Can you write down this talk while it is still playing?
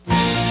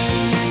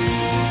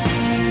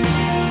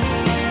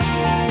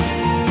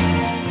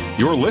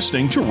You're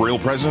listening to Real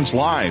Presence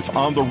Live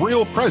on the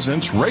Real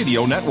Presence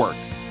Radio Network.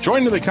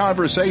 Join in the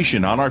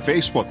conversation on our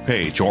Facebook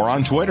page or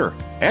on Twitter.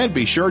 And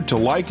be sure to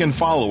like and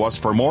follow us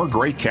for more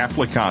great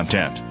Catholic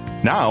content.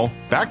 Now,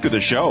 back to the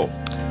show.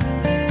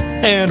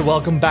 And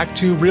welcome back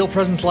to Real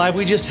Presence Live.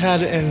 We just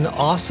had an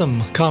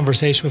awesome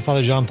conversation with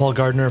Father John Paul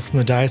Gardner from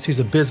the Diocese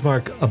of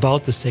Bismarck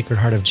about the Sacred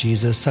Heart of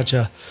Jesus. Such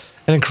an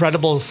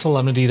incredible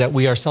solemnity that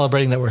we are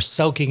celebrating, that we're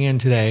soaking in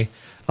today.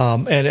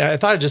 And I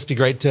thought it'd just be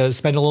great to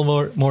spend a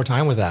little more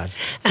time with that.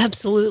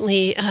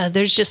 Absolutely.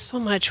 There's just so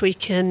much we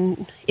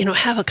can,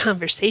 have a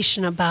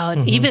conversation about,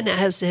 even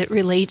as it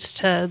relates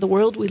to the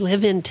world we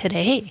live in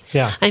today.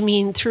 Yeah. I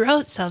mean,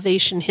 throughout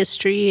salvation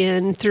history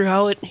and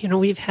throughout,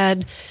 we've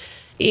had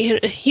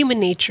human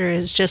nature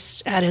is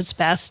just at its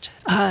best,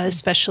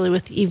 especially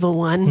with the evil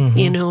one,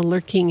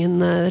 lurking in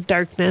the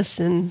darkness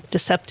and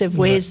deceptive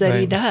ways that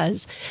he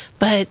does.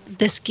 But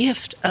this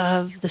gift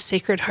of the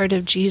Sacred Heart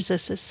of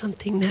Jesus is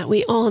something that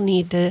we all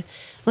need to,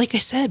 like I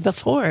said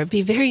before,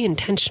 be very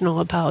intentional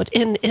about.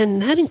 And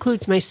that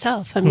includes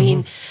myself. I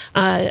mean,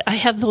 I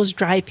have those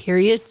dry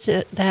periods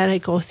that I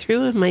go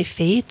through in my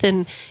faith,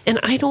 and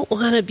I don't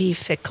want to be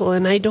fickle,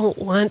 and I don't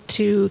want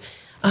to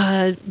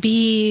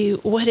be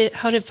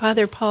how did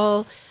Father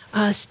Paul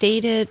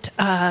state it?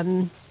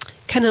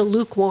 Kind of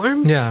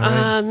lukewarm.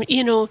 Yeah,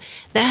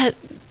 right.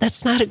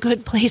 That's not a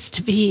good place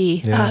to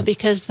be,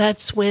 because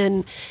that's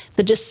when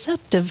the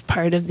deceptive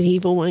part of the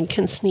evil one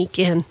can sneak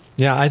in.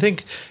 Yeah, I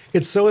think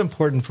it's so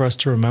important for us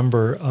to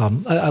remember.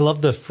 I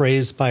love the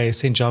phrase by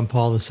St. John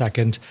Paul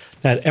II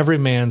that every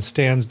man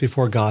stands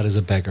before God as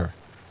a beggar.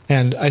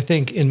 And I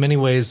think in many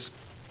ways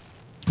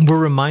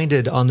we're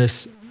reminded on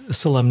this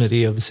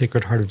solemnity of the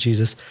Sacred Heart of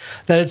Jesus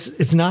that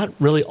it's not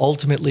really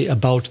ultimately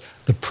about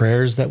the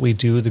prayers that we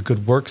do, the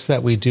good works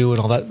that we do,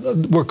 and all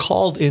that. We're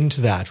called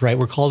into that, right?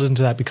 We're called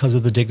into that because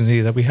of the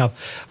dignity that we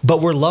have,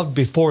 but we're loved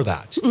before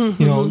that.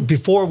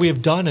 Before we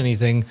have done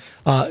anything,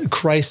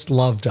 Christ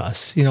loved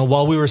us.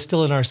 While we were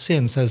still in our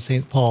sin, says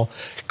St. Paul,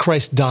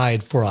 Christ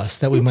died for us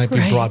that we might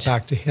be brought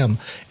back to him.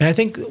 And I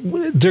think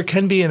there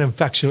can be an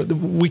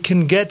infection. We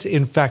can get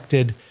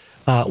infected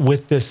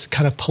with this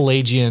kind of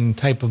Pelagian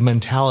type of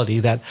mentality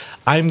that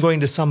I'm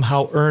going to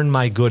somehow earn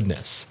my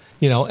goodness,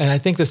 and I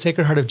think the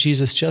Sacred Heart of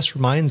Jesus just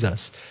reminds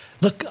us,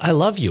 look, I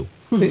love you.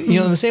 In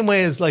the same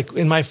way as like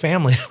in my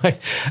family,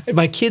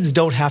 my kids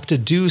don't have to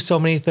do so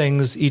many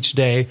things each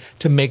day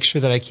to make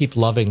sure that I keep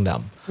loving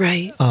them.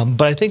 Right.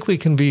 But I think we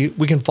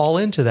can fall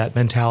into that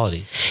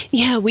mentality.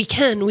 Yeah, we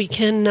can. We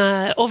can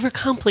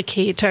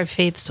overcomplicate our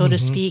faith, so to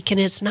speak. And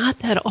it's not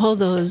that all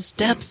those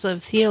depths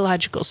of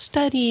theological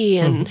study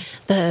and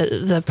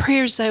the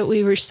prayers that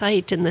we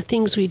recite and the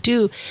things we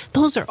do,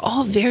 those are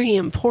all very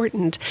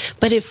important.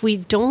 But if we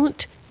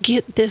don't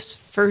get this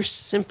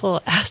first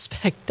simple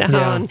aspect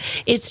down,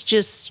 it's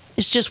just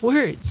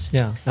words.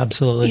 Yeah,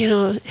 absolutely.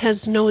 It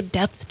has no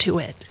depth to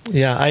it.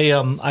 Yeah,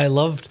 I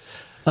loved.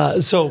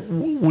 So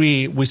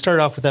we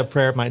started off with that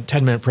prayer, my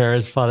 10-minute prayer,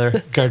 as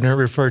Father Gardner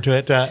referred to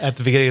it at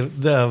the beginning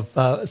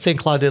of Saint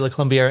Claude de la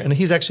Colombière, and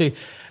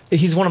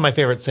he's one of my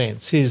favorite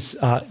saints. He's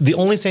the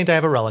only saint I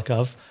have a relic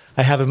of.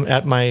 I have him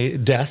at my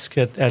desk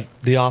at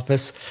the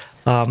office.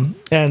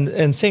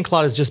 And St.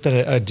 Claude has just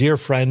been a dear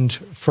friend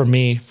for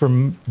me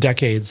for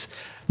decades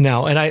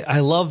now. And I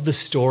love the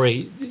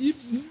story.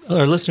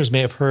 Our listeners may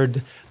have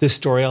heard this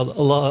story. A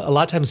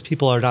lot of times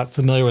people are not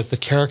familiar with the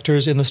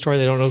characters in the story.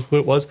 They don't know who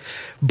it was.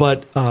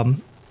 But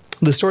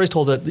the story is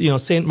told that,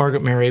 St.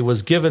 Margaret Mary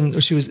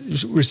she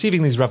was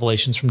receiving these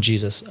revelations from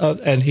Jesus.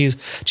 And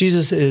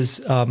Jesus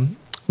is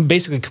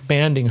basically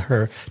commanding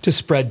her to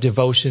spread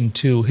devotion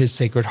to his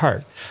Sacred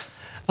Heart.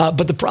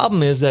 But the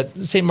problem is that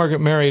St. Margaret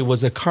Mary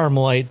was a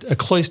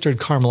cloistered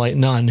Carmelite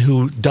nun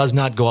who does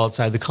not go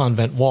outside the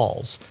convent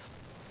walls.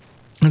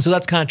 And so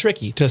that's kind of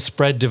tricky to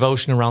spread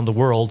devotion around the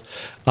world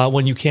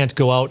when you can't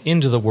go out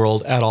into the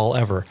world at all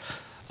ever.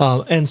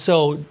 And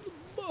so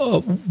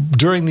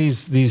during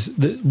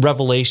the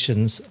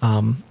revelations,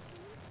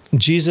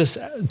 Jesus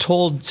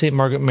told St.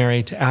 Margaret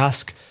Mary to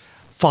ask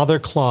Father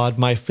Claude,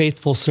 my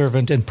faithful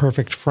servant and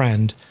perfect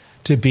friend,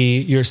 to be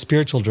your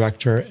spiritual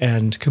director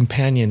and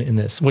companion in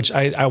this, which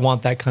I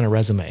want that kind of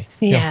resume.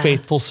 Yeah.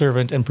 Faithful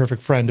servant and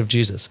perfect friend of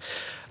Jesus.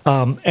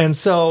 And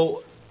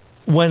so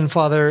when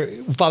Father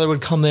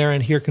would come there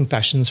and hear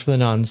confessions for the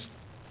nuns,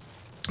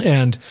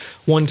 and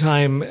one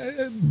time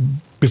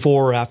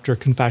before or after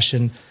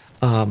confession,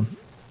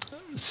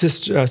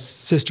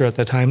 sister at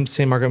the time,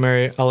 St. Margaret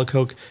Mary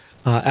Alacoque,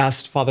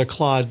 asked Father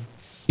Claude,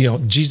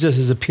 Jesus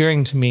is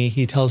appearing to me.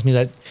 He tells me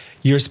that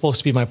you're supposed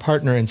to be my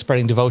partner in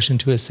spreading devotion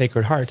to his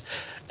Sacred Heart.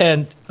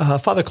 And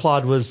Father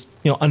Claude was,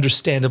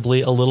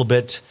 understandably a little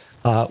bit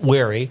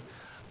wary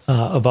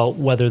about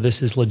whether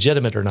this is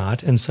legitimate or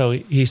not. And so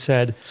he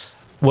said,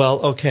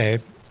 well, okay,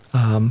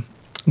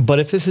 but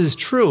if this is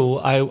true,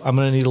 I'm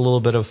going to need a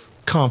little bit of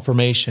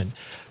confirmation.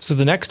 So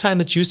the next time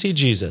that you see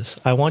Jesus,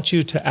 I want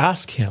you to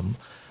ask him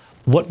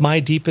what my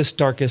deepest,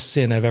 darkest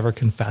sin I've ever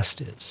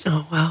confessed is.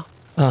 Oh, wow.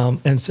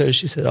 And so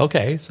she said,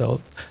 okay.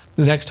 So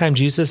the next time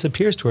Jesus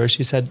appears to her,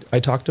 she said, I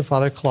talked to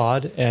Father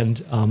Claude,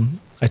 and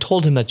I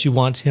told him that you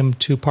want him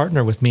to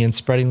partner with me in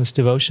spreading this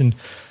devotion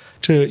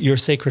to your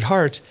Sacred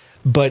Heart,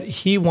 but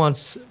he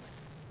wants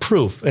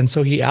proof. And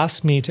so he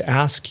asked me to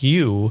ask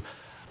you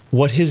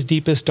what his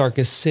deepest,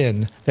 darkest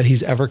sin that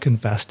he's ever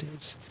confessed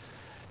is.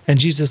 And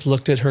Jesus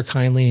looked at her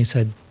kindly and he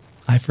said,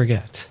 I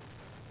forget.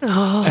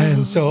 Oh.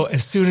 And so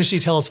as soon as she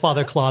tells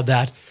Father Claude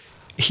that,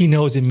 he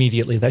knows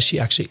immediately that she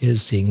actually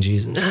is seeing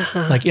Jesus.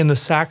 Like in the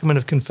sacrament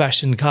of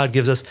confession, God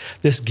gives us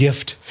this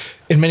gift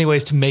in many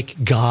ways to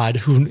make God,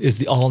 who is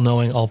the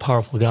all-knowing,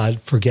 all-powerful God,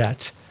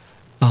 forget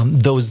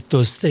those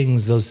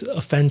things, those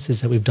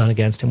offenses that we've done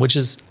against him, which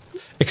is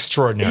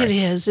extraordinary. It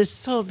is. It's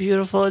so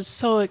beautiful. It's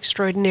so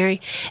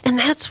extraordinary. And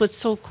that's what's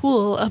so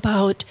cool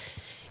about,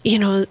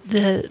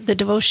 the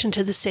devotion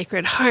to the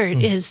Sacred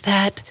Heart is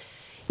that,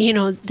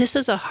 this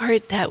is a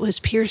heart that was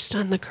pierced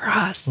on the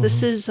cross.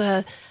 This is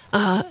a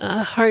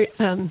heart,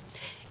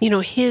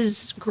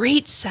 his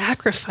great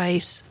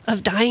sacrifice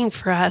of dying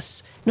for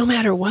us, no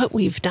matter what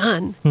we've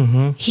done,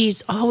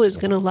 he's always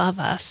going to love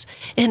us.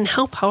 And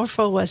how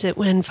powerful was it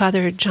when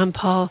Father John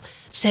Paul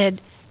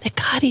said that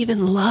God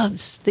even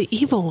loves the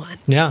evil one?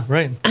 Yeah,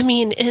 right. I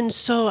mean, and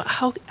so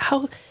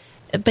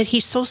but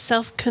he's so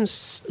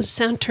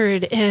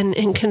self-centered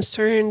and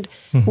concerned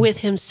with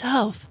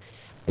himself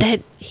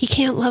that he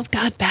can't love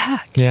God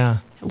back. Yeah.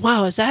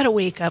 Wow, is that a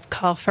wake-up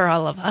call for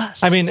all of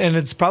us? I mean, and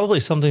it's probably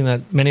something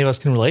that many of us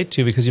can relate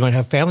to because you might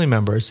have family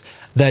members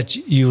that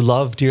you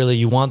love dearly,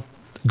 you want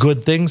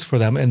good things for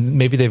them, and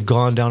maybe they've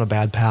gone down a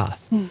bad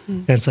path.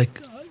 And it's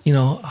like,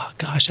 oh,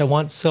 gosh, I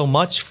want so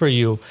much for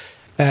you,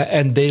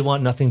 and they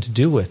want nothing to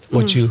do with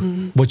what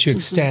you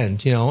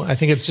extend. I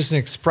think it's just an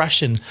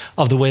expression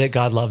of the way that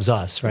God loves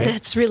us, right?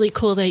 That's really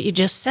cool that you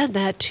just said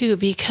that too,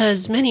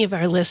 because many of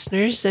our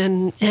listeners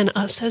and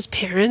us as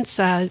parents,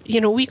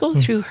 we go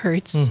through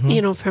hurts,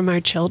 from our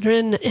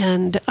children,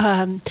 and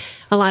a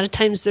lot of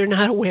times they're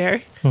not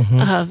aware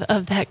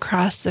of that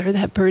cross or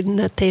that burden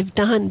that they've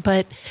done,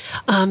 but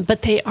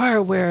they are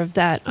aware of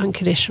that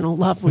unconditional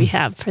love we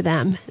have for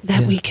them,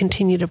 that we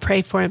continue to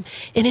pray for them.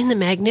 And in the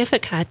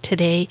Magnificat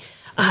today,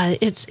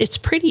 it's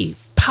pretty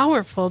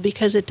powerful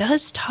because it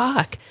does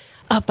talk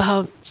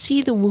about,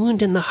 see the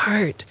wound in the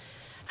heart.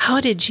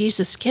 How did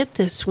Jesus get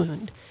this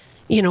wound?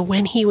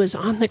 When he was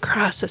on the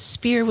cross, a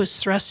spear was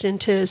thrust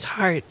into his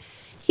heart.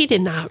 He did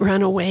not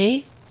run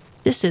away.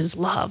 This is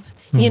love,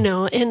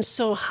 and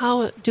so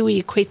how do we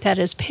equate that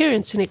as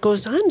parents? And it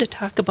goes on to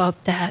talk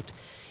about that,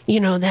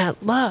 that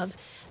love.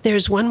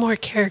 There's one more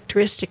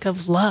characteristic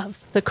of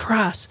love, the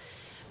cross.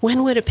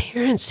 When would a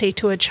parent say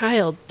to a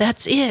child,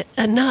 that's it,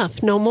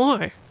 enough, no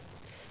more?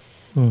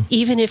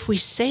 Even if we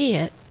say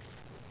it,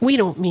 we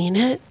don't mean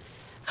it.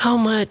 How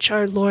much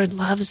our Lord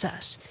loves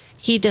us.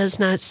 He does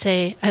not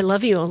say, I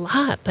love you a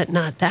lot, but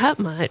not that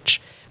much.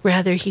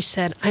 Rather, he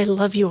said, I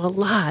love you a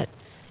lot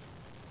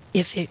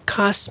if it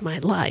costs my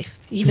life,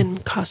 even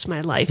costs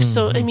my life.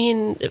 So, I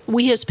mean,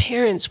 we as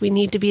parents, we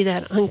need to be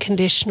that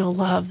unconditional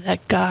love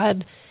that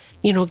God,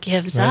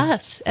 gives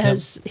us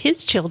as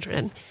his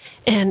children.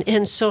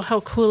 And so how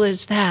cool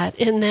is that?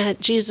 In that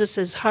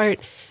Jesus's heart,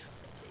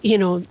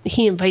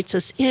 he invites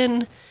us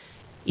in,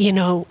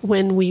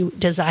 when we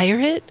desire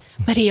it,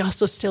 but he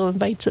also still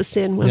invites us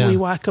in when we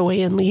walk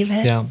away and leave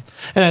it. Yeah.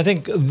 And I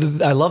think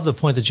I love the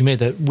point that you made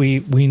that we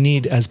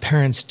need as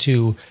parents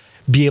to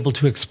be able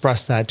to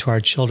express that to our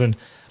children.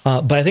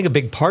 But I think a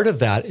big part of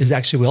that is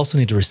actually we also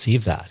need to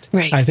receive that.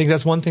 Right. I think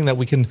that's one thing that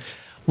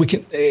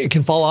it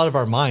can fall out of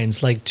our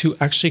minds, like to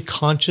actually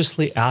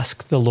consciously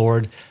ask the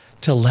Lord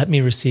to let me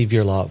receive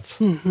your love.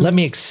 Let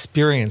me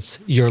experience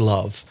your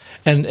love.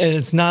 And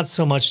it's not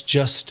so much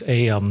just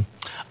a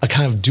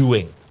kind of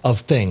doing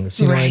of things,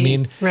 you know what I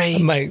mean?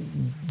 Right.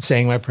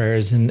 Saying my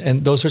prayers and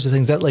those sorts of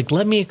things that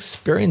let me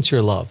experience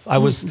your love. I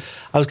was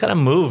kind of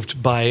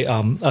moved by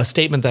a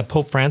statement that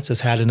Pope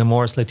Francis had in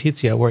Amoris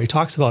Laetitia, where he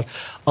talks about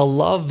a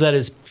love that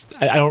is,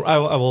 I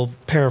will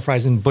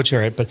paraphrase and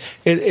butcher it, but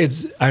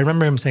I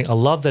remember him saying a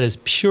love that is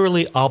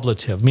purely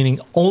oblative, meaning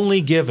only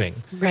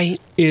giving,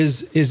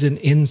 is an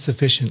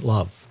insufficient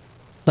love.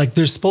 Like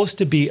there's supposed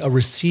to be a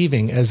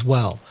receiving as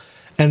well.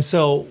 And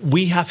so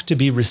we have to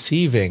be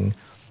receiving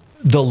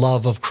the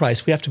love of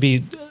Christ. We have to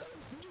be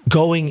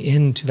going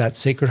into that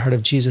Sacred Heart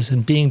of Jesus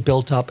and being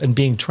built up and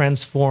being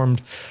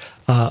transformed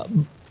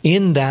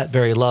in that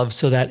very love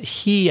so that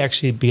he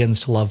actually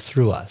begins to love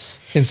through us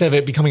instead of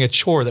it becoming a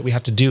chore that we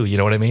have to do. You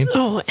know what I mean?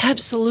 Oh,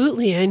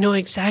 absolutely. I know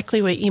exactly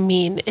what you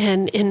mean.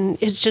 And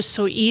it's just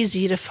so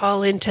easy to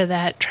fall into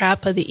that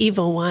trap of the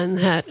evil one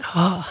that,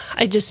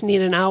 I just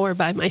need an hour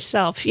by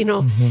myself.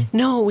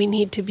 No, we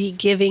need to be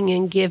giving,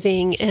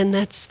 and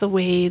that's the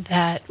way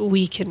that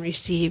we can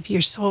receive. You're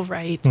so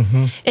right.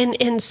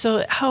 And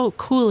so how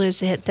cool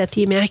is it that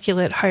the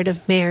Immaculate Heart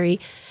of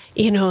Mary,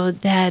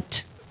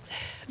 that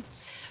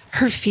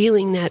her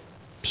feeling that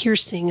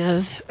piercing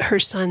of her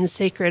son's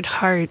Sacred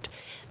Heart,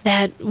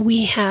 that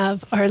we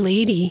have Our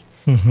Lady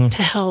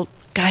to help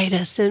guide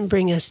us and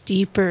bring us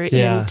deeper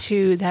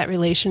into that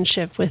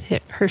relationship with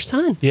her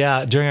son.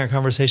 Yeah, during our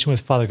conversation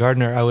with Father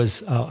Gardner, I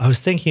was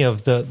thinking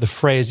of the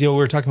phrase. We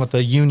were talking about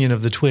the union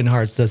of the twin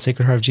hearts, the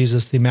Sacred Heart of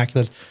Jesus, the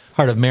Immaculate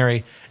Heart of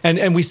Mary,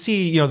 and we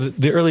see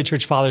the early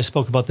church fathers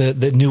spoke about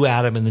the new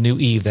Adam and the new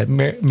Eve, that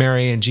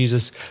Mary and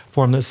Jesus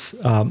form this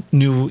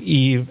new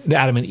Eve,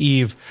 Adam and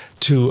Eve,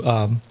 to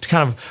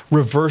kind of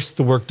reverse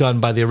the work done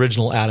by the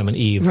original Adam and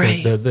Eve.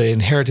 Right. The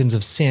inheritance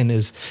of sin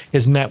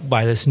is met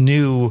by this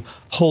new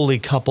holy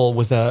couple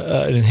with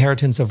an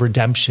inheritance of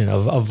redemption,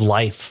 of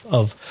life,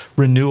 of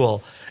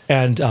renewal.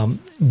 And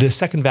the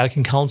Second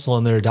Vatican Council,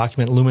 in their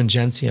document Lumen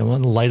Gentium,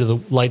 on the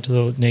light to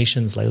the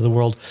nations, light of the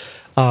world,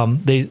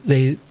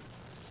 they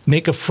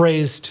make a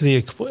phrase to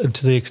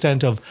the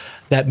extent of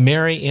that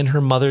Mary in her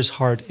mother's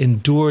heart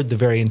endured the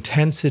very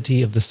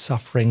intensity of the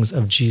sufferings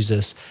of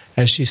Jesus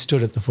as she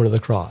stood at the foot of the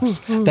cross.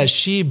 Mm-hmm. That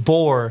she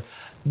bore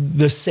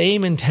the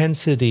same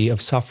intensity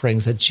of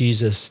sufferings that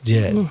Jesus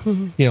did,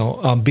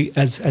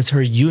 as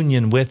her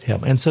union with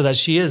him. And so that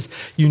she is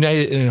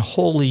united in a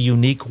wholly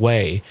unique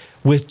way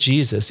with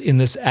Jesus in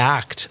this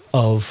act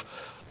of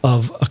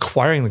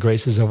acquiring the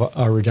graces of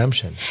our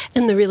redemption.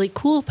 And the really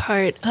cool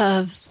part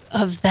of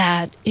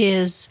that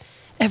is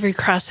every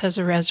cross has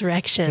a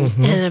resurrection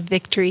and a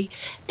victory.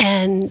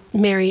 And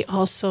Mary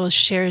also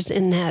shares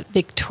in that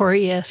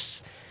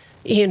victorious,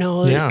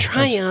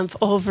 triumph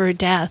over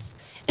death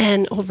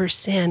and over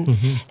sin.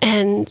 Mm-hmm.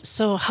 And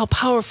so how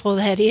powerful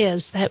that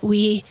is, that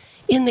we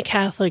in the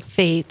Catholic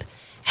faith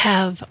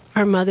have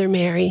our Mother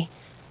Mary,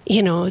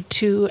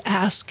 to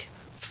ask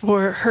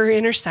for her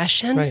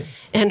intercession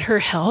and her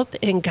help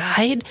and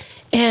guide.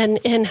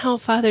 And how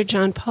Father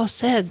John Paul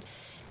said,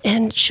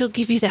 and she'll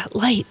give you that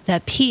light,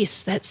 that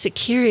peace, that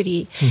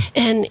security.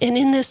 And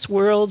in this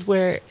world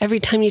where every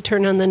time you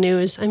turn on the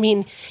news, I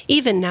mean,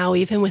 even now,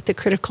 even with the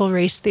critical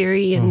race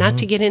theory, and not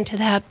to get into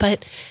that,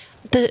 but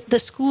the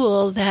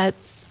school that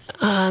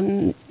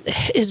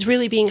is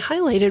really being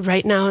highlighted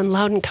right now in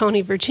Loudoun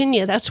County,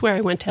 Virginia, that's where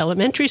I went to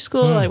elementary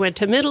school. I went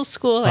to middle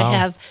school. Wow. I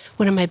have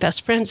one of my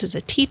best friends is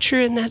a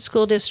teacher in that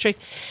school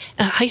district.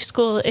 High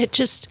school,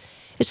 it's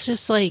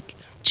just like,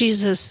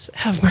 Jesus,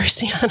 have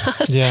mercy on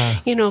us. Yeah.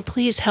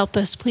 Please help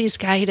us. Please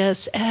guide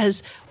us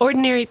as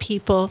ordinary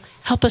people.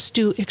 Help us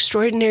do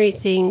extraordinary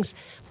things,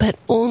 but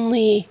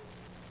only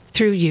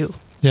through you.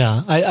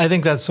 Yeah, I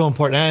think that's so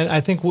important. And I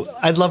think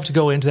I'd love to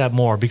go into that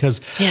more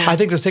because I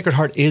think the Sacred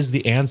Heart is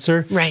the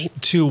answer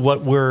to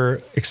what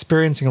we're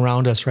experiencing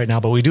around us right now.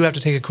 But we do have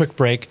to take a quick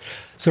break.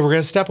 So we're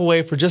going to step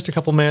away for just a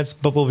couple minutes,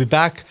 but we'll be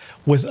back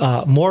with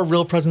more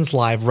Real Presence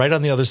Live right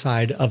on the other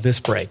side of this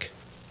break.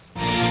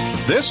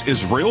 This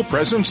is Real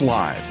Presence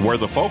Live, where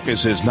the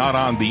focus is not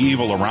on the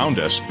evil around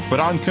us, but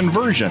on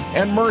conversion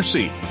and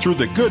mercy through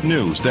the good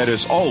news that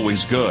is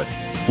always good.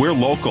 We're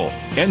local,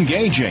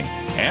 engaging,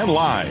 and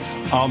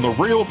live on the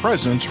Real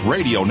Presence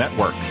Radio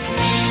Network.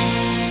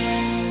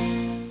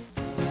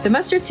 The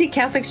Mustard Seed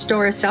Catholic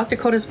Store is South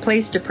Dakota's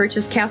place to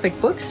purchase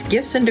Catholic books,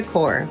 gifts, and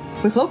decor.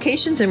 With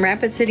locations in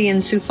Rapid City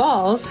and Sioux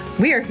Falls,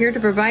 we are here to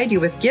provide you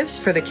with gifts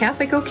for the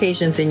Catholic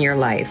occasions in your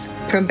life.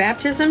 From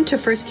baptism to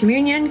First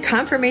Communion,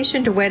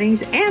 confirmation to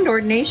weddings, and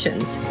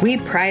ordinations, we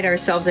pride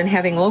ourselves in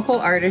having local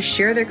artists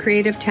share their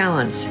creative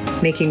talents,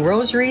 making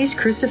rosaries,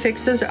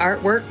 crucifixes,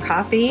 artwork,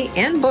 coffee,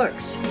 and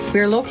books.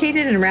 We are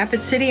located in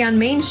Rapid City on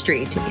Main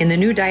Street, in the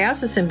new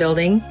Diocesan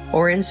Building,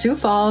 or in Sioux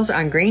Falls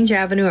on Grange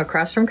Avenue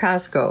across from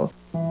Costco.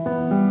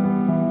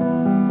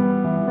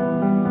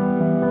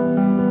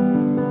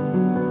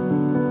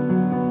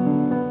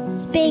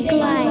 Speak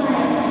life.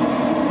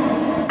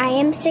 I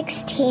am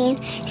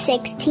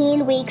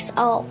 16 weeks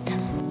old.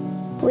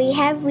 We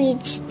have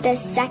reached the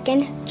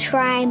second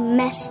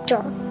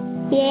trimester.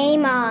 Yay,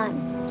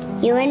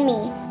 Mom. You and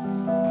me.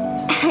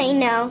 I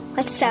know.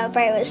 Let's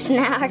celebrate with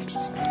snacks.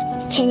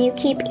 Can you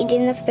keep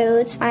eating the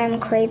foods I am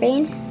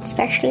craving?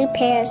 Especially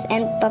pears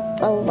and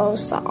buffalo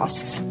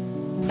sauce.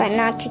 But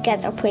not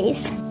together,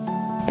 please.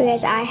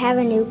 Because I have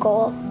a new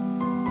goal.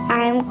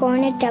 I am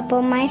going to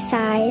double my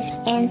size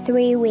in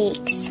 3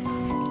 weeks.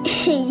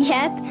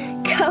 Yep,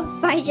 go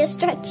find your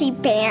stretchy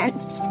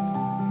pants.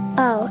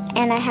 Oh,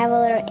 and I have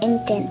a little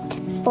indent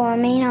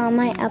forming on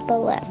my upper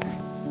lip.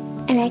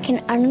 And I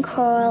can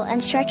uncurl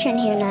and stretch in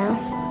here now.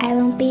 I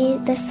won't be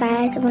the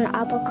size of an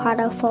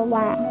avocado for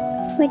long.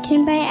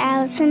 Written by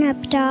Allison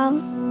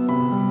Updahl.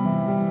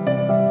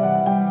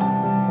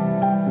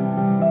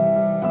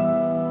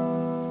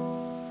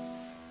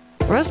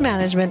 Rose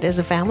Management is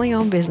a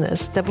family-owned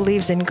business that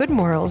believes in good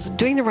morals,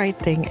 doing the right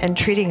thing, and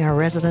treating our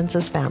residents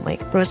as family.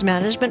 Rose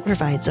Management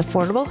provides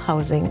affordable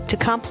housing to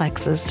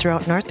complexes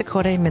throughout North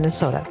Dakota and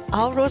Minnesota.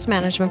 All Rose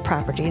Management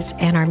properties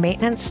and our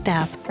maintenance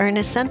staff are in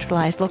a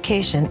centralized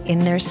location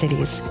in their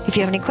cities. If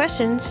you have any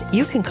questions,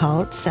 you can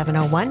call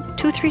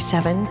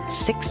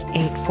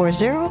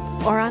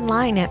 701-237-6840 or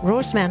online at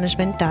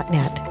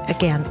rosemanagement.net.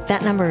 Again,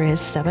 that number is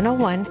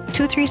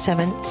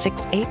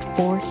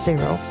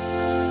 701-237-6840.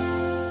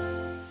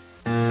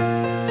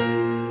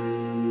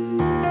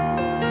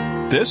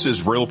 This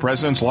is Real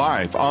Presence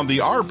Live on the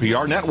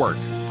RPR Network.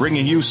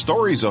 bringing you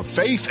stories of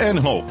faith and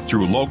hope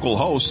through local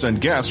hosts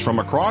and guests from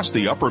across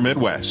the upper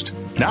Midwest.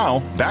 Now,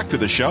 back to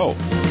the show.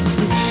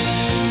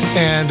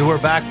 And we're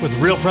back with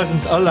Real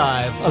Presence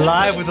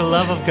alive with the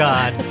love of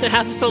God.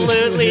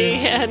 Absolutely.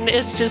 And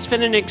it's just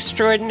been an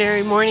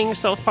extraordinary morning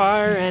so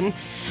far. And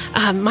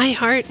my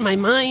heart, my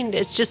mind,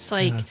 it's just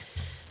like,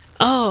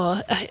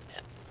 I'm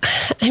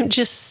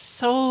just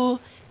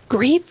so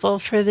grateful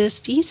for this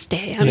feast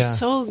day. I'm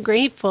so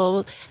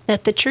grateful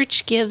that the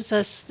church gives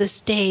us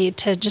this day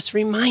to just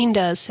remind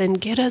us and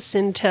get us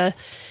into,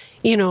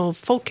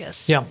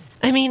 focus. Yeah.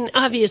 I mean,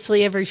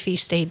 obviously every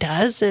feast day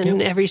does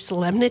and every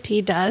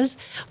solemnity does,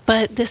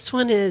 but this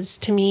one is,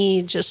 to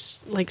me,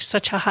 just like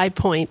such a high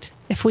point.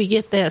 If we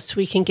get this,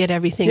 we can get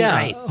everything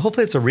right.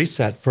 Hopefully it's a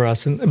reset for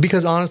us. And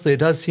because honestly, it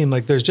does seem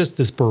like there's just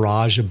this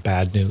barrage of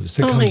bad news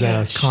that comes at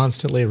us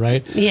constantly,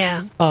 right?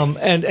 Yeah.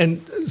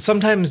 And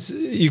sometimes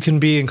you can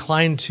be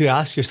inclined to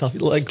ask yourself,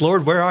 like,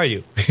 Lord, where are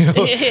you?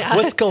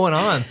 What's going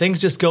on? Things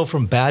just go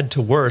from bad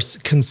to worse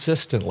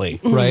consistently,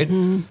 right?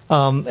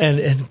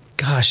 And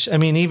gosh, I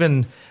mean,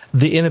 even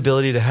the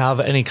inability to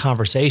have any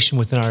conversation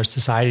within our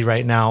society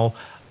right now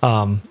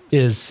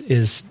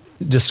is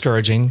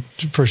discouraging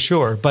for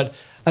sure. But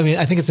I mean,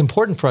 I think it's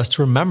important for us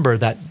to remember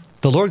that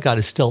the Lord God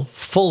is still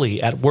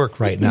fully at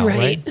work right now,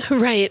 right?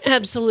 Right,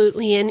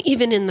 absolutely. And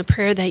even in the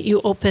prayer that you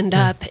opened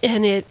up,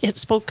 and it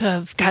spoke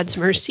of God's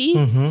mercy,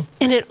 and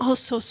it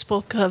also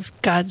spoke of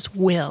God's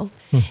will.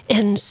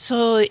 And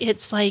so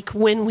it's like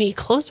when we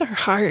close our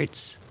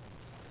hearts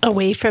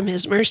away from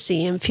His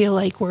mercy and feel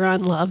like we're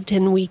unloved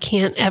and we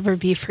can't ever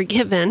be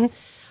forgiven,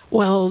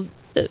 well,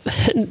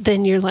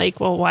 then you're like,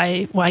 well,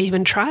 why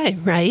even try,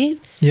 right?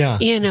 Yeah.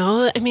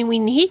 I mean, we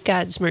need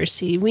God's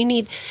mercy. We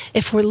need,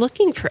 if we're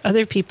looking for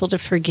other people to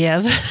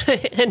forgive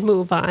and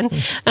move on.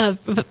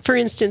 For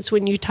instance,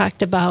 when you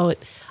talked about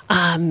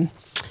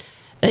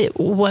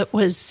what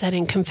was said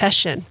in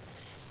confession,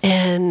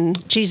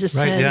 and Jesus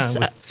says,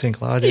 with St.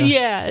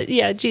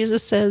 Claudia.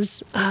 Jesus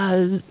says,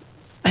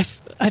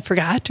 I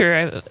forgot,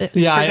 or it's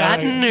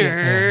forgotten,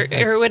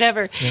 or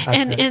whatever.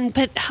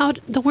 But how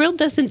the world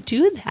doesn't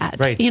do that.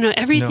 Right.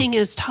 Everything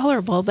is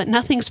tolerable, but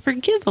nothing's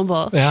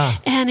forgivable. Yeah.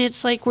 And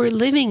it's like we're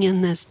living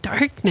in this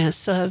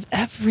darkness of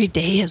every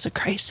day is a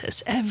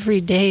crisis.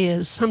 Every day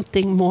is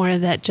something more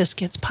that just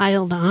gets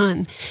piled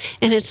on.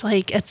 And it's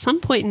like at some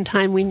point in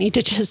time, we need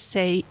to just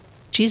say,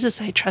 Jesus,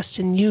 I trust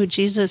in you.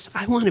 Jesus,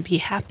 I want to be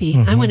happy.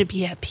 I want to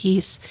be at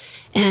peace.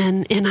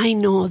 And I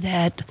know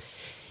that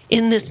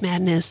in this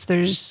madness,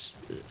 there's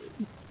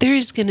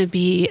going to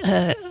be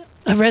a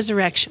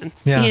resurrection,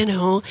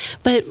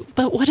 But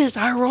what is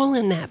our role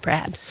in that,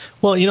 Brad?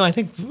 Well, I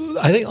think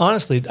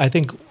honestly,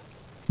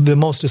 the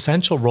most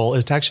essential role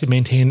is to actually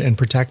maintain and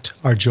protect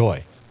our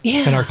joy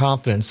and our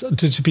confidence,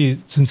 to be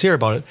sincere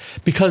about it,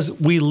 because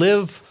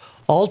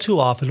all too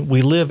often,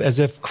 we live as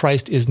if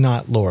Christ is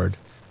not Lord.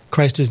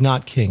 Christ is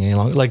not king any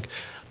longer. Like,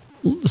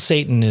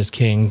 Satan is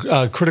king.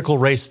 Critical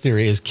race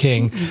theory is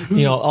king.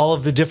 All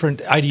of the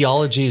different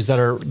ideologies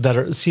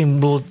that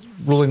seem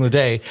ruling the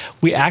day.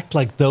 We act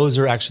like those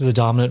are actually the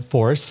dominant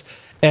force,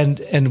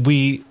 and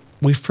we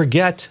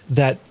forget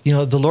that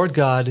the Lord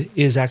God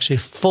is actually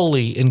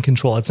fully in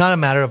control. It's not a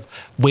matter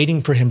of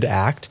waiting for Him to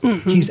act.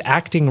 He's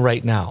acting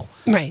right now.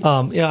 Right.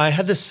 I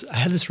had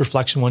this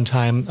reflection one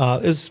time. It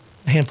was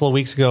a handful of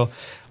weeks ago.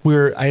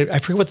 I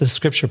forget what the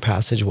scripture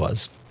passage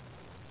was.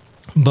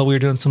 But we were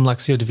doing some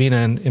Lectio Divina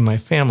in my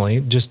family,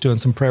 just doing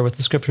some prayer with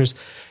the scriptures.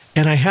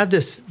 And I had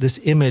this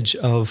image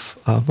of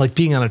like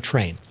being on a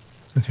train,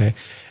 okay?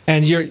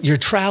 And you're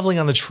traveling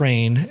on the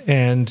train,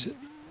 and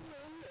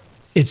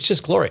it's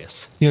just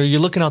glorious.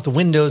 You're looking out the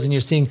windows, and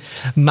you're seeing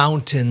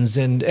mountains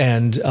and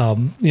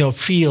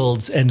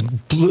fields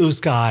and blue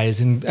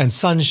skies and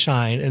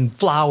sunshine and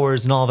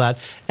flowers and all that.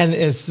 And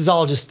it's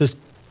all just this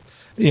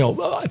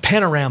a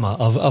panorama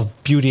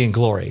of beauty and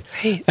glory.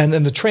 Right. And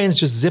then the train's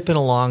just zipping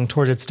along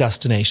toward its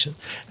destination.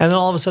 And then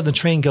all of a sudden the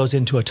train goes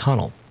into a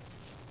tunnel.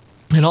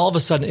 And all of a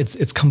sudden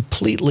it's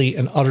completely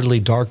and utterly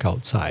dark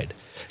outside.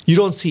 You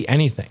don't see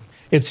anything.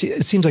 It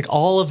seems like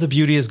all of the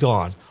beauty is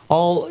gone.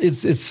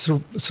 It's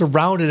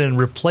surrounded and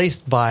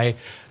replaced by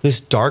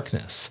this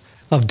darkness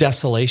of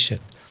desolation.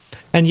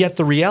 And yet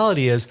the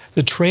reality is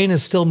the train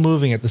is still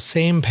moving at the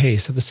same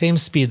pace, at the same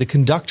speed. The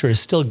conductor is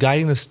still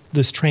guiding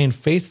this train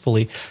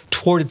faithfully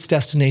toward its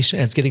destination,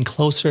 and it's getting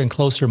closer and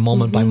closer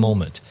moment by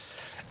moment.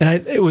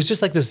 And it was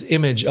just like this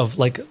image of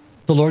like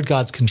the Lord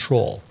God's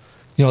control,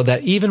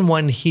 that even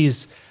when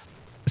He's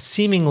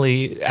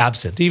seemingly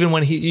absent, even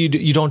when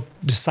you don't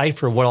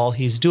decipher what all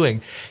He's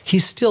doing,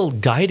 He's still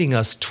guiding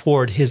us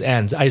toward His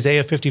ends.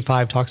 Isaiah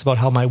 55 talks about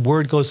how my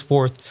word goes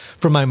forth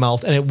from my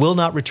mouth, and it will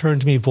not return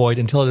to me void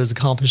until it has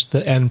accomplished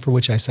the end for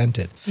which I sent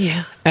it.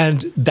 Yeah.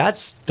 And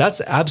that's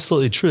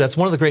absolutely true. That's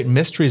one of the great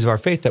mysteries of our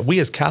faith that we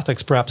as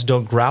Catholics perhaps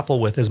don't grapple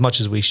with as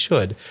much as we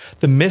should.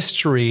 The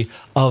mystery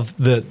of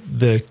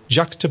the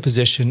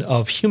juxtaposition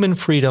of human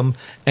freedom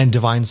and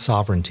divine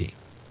sovereignty.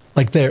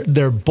 Like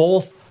they're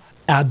both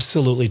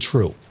absolutely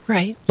true.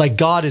 Right. Like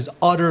God is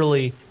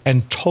utterly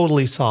and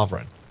totally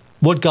sovereign.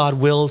 what God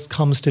wills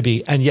comes to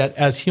be. And yet,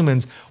 as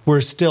humans,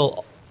 we're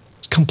still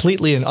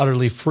completely and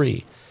utterly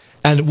free.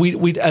 And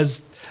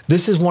as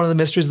this is one of the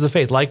mysteries of the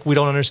faith. Like we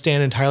don't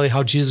understand entirely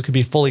how Jesus could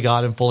be fully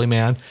God and fully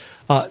man.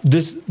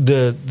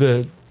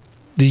 The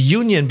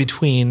union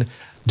between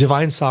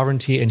divine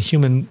sovereignty and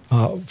human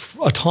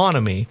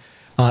autonomy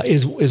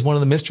is one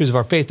of the mysteries of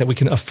our faith, that we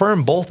can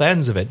affirm both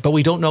ends of it, but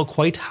we don't know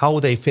quite how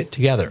they fit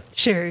together.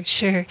 Sure.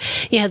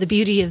 Yeah, the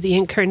beauty of the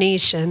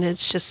incarnation,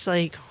 it's just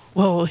like,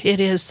 whoa, it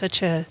is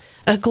such a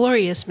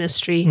glorious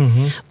mystery.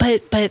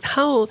 But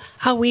how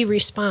we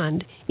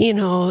respond,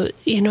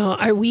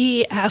 are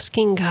we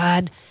asking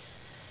God,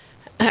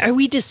 are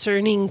we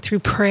discerning through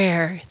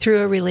prayer, through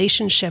a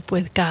relationship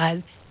with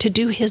God, to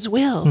do His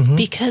will?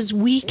 Because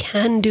we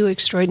can do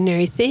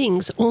extraordinary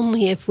things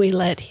only if we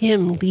let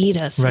Him lead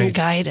us and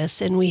guide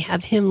us, and we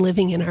have Him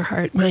living in our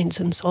heart, minds,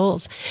 and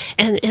souls.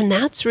 And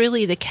that's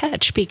really the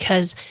catch,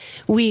 because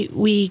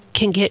we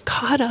can get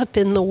caught up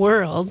in the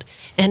world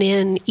and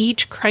in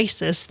each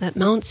crisis that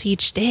mounts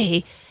each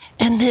day,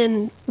 and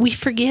then we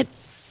forget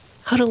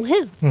how to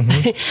live.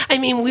 I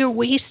mean, we're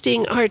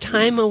wasting our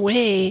time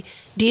away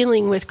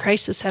dealing with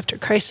crisis after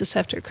crisis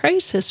after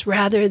crisis,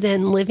 rather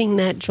than living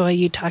that joy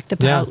you talked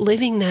about,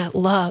 living that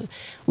love,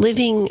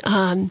 living,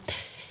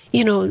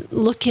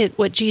 look at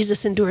what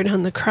Jesus endured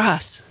on the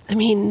cross. I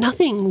mean,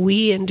 nothing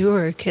we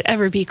endure could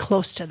ever be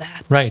close to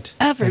that. Right.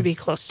 Ever be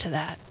close to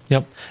that.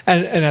 Yep.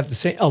 And at the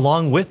same,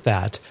 along with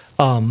that,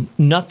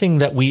 nothing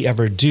that we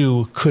ever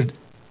do could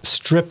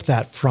strip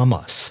that from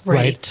us,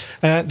 right?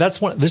 And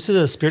this is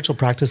a spiritual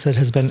practice that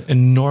has been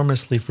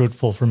enormously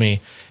fruitful for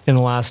me in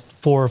the last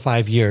 4 or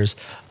 5 years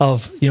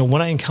of,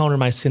 when I encounter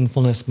my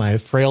sinfulness, my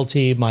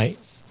frailty, my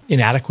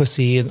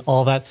inadequacy and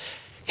all that,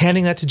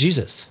 handing that to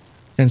Jesus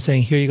and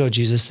saying, here you go,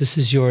 Jesus, this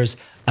is yours.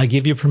 I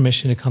give you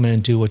permission to come in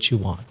and do what you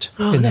want.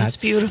 Oh, that's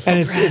beautiful.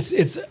 And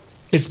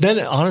it's been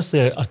honestly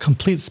a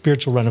complete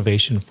spiritual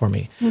renovation for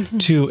me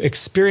to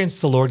experience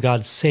the Lord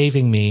God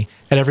saving me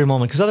at every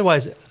moment. Because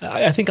otherwise,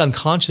 I think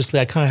unconsciously,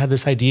 I kind of had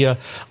this idea,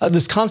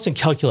 this constant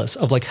calculus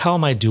of like, how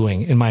am I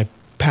doing in my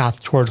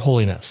path toward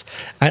holiness?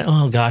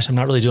 Oh gosh, I'm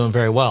not really doing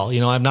very well.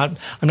 I'm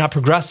not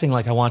progressing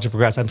like I want to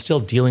progress. I'm still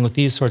dealing with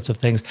these sorts of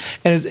things.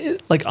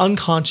 And like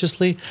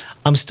unconsciously,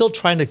 I'm still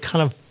trying to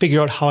kind of figure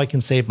out how I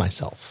can save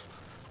myself.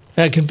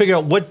 And I can figure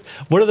out what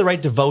are the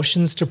right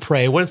devotions to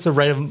pray, what is the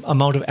right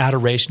amount of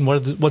adoration,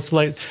 what's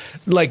the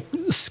like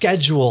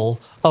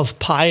schedule of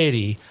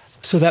piety,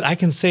 so that I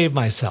can save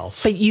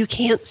myself. But you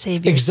can't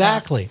save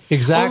yourself.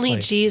 Exactly.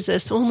 Only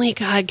Jesus, only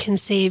God can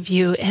save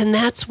you. And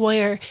that's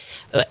where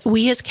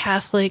we as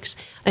Catholics,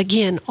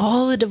 again,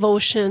 all the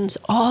devotions,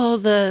 all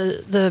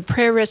the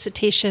prayer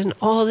recitation,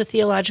 all the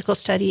theological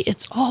study,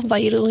 it's all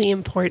vitally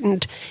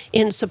important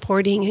in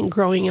supporting and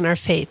growing in our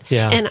faith.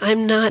 Yeah. And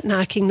I'm not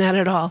knocking that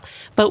at all.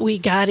 But we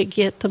got to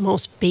get the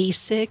most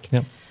basic,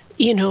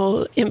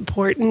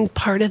 important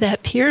part of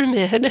that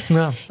pyramid.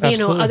 No,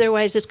 absolutely.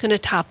 Otherwise it's going to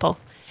topple.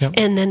 Yep.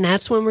 And then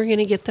that's when we're going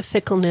to get the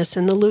fickleness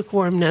and the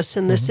lukewarmness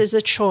and this is a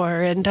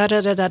chore and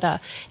da-da-da-da-da.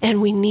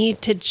 And we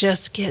need to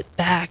just get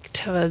back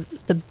to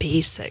the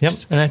basics. Yep.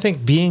 And I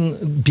think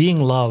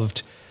being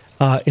loved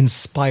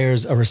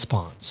inspires a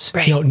response.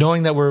 Right.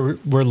 Knowing that we're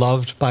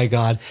loved by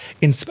God,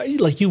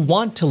 like you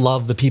want to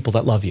love the people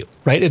that love you,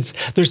 right?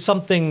 There's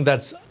something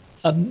that's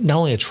not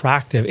only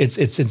attractive,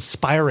 it's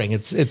inspiring,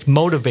 it's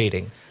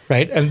motivating.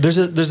 Right, and there's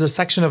a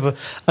section of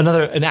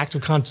an act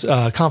of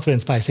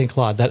confidence by St.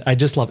 Claude that I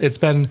just love. It's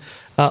been,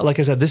 like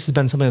I said, this has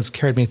been something that's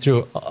carried me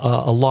through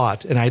a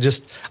lot, and I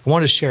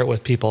wanted to share it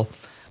with people.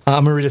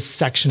 I'm going to read a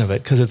section of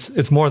it because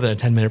it's more than a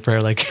 10-minute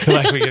prayer.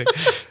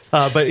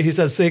 But he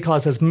says, St.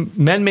 Claude says,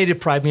 men may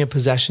deprive me of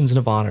possessions and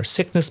of honor.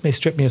 Sickness may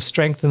strip me of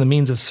strength and the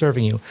means of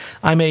serving you.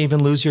 I may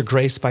even lose your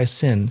grace by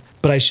sin,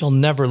 but I shall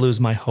never lose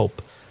my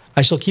hope.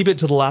 I shall keep it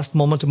to the last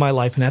moment of my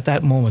life, and at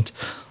that moment,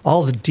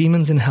 all the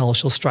demons in hell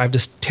shall strive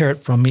to tear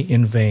it from me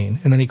in vain.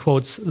 And then he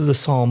quotes the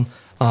Psalm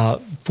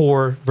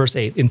 4, verse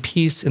 8, in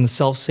peace, in the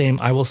selfsame,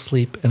 I will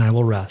sleep and I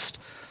will rest.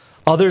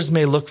 Others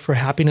may look for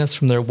happiness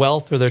from their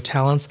wealth or their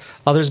talents.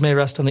 Others may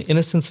rest on the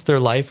innocence of their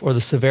life or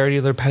the severity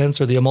of their penance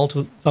or the amount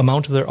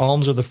of their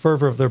alms or the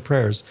fervor of their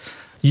prayers.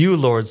 You,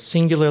 Lord,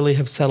 singularly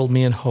have settled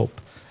me in hope.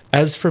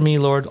 As for me,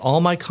 Lord,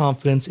 all my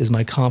confidence is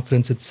my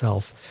confidence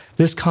itself.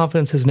 This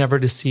confidence has never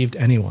deceived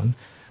anyone.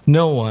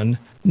 No one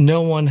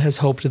has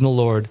hoped in the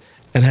Lord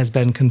and has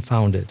been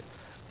confounded.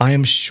 I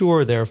am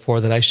sure,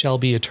 therefore, that I shall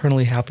be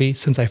eternally happy,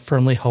 since I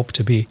firmly hope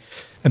to be,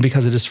 and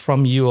because it is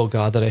from you, O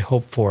God, that I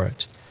hope for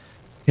it.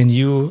 In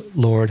you,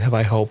 Lord, have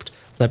I hoped.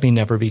 Let me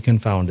never be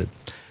confounded.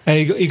 And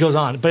he goes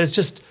on, but it's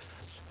just,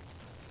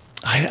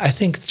 I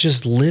think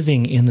just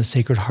living in the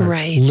Sacred Heart,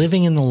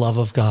 living in the love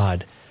of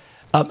God,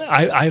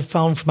 I've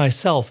found for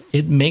myself,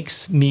 it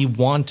makes me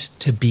want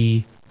to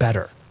be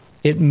better.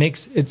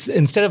 It's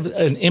instead of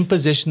an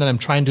imposition that I'm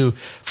trying to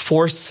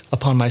force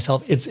upon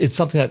myself, it's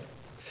something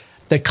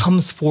that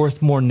comes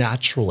forth more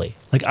naturally.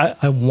 Like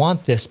I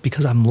want this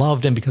because I'm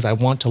loved and because I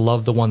want to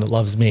love the one that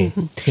loves me.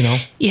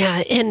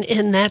 Yeah,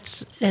 and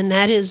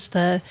that is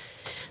the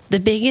The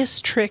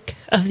biggest trick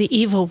of the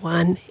evil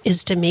one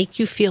is to make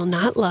you feel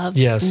not loved,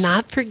 Yes.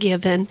 not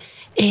forgiven,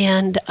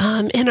 and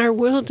our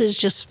world is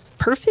just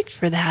perfect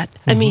for that.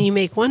 I mean, you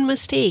make one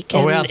mistake,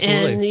 and,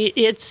 absolutely. and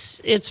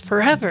it's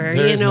forever.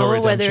 There is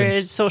no whether redemption.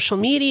 it's social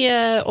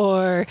media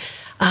or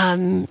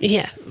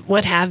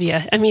what have you.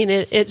 I mean,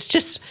 it's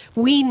just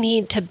we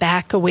need to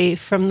back away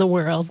from the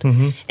world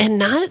and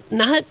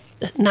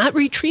not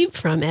retrieve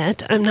from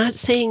it. I'm not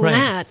saying Right.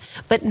 that,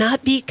 but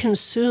not be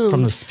consumed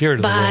From the spirit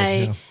of the world, by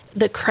yeah.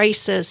 the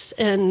crisis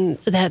and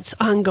that's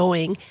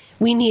ongoing.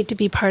 We need to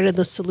be part of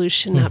the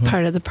solution, not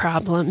part of the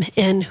problem.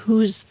 And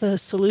who's the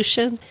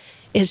solution?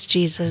 Is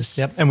Jesus.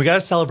 Yep, and we got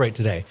to celebrate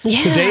today.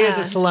 Yeah. Today is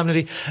a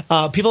solemnity.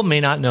 People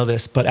may not know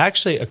this, but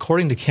actually,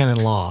 according to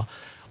canon law,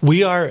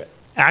 we are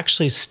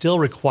actually still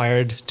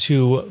required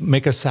to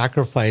make a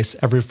sacrifice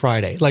every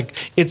Friday. Like,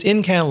 it's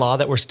in canon law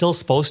that we're still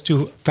supposed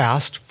to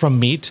fast from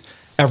meat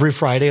every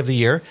Friday of the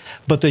year,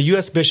 but the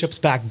U.S. bishops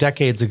back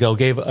decades ago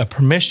gave a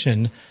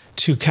permission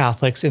to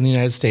Catholics in the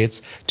United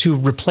States to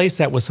replace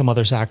that with some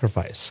other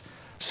sacrifice.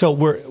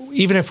 So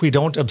even if we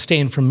don't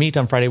abstain from meat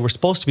on Friday, we're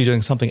supposed to be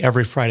doing something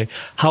every Friday.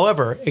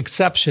 However,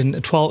 exception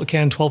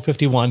Canon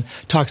 1251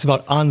 talks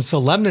about on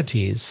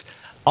solemnities,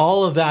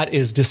 all of that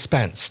is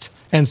dispensed.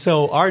 And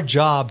so our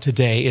job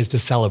today is to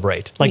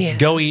celebrate. Like,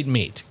 go eat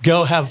meat,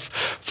 go have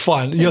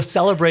fun.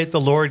 Celebrate the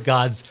Lord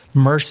God's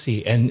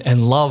mercy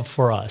and love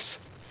for us.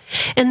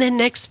 And then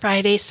next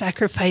Friday,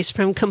 sacrifice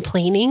from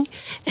complaining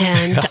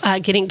and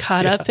getting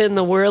caught up in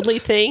the worldly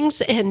things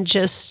and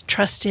just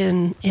trust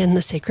in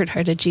the Sacred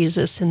Heart of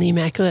Jesus and the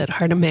Immaculate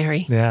Heart of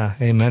Mary. Yeah,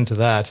 amen to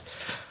that.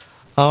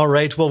 All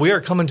right. Well, we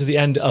are coming to the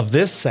end of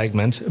this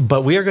segment,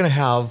 but we are going to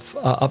have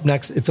up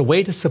next, it's a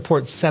way to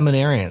support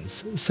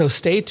seminarians. So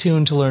stay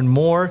tuned to learn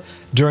more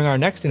during our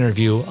next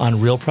interview on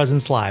Real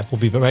Presence Live.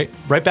 We'll be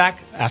right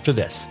back after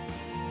this.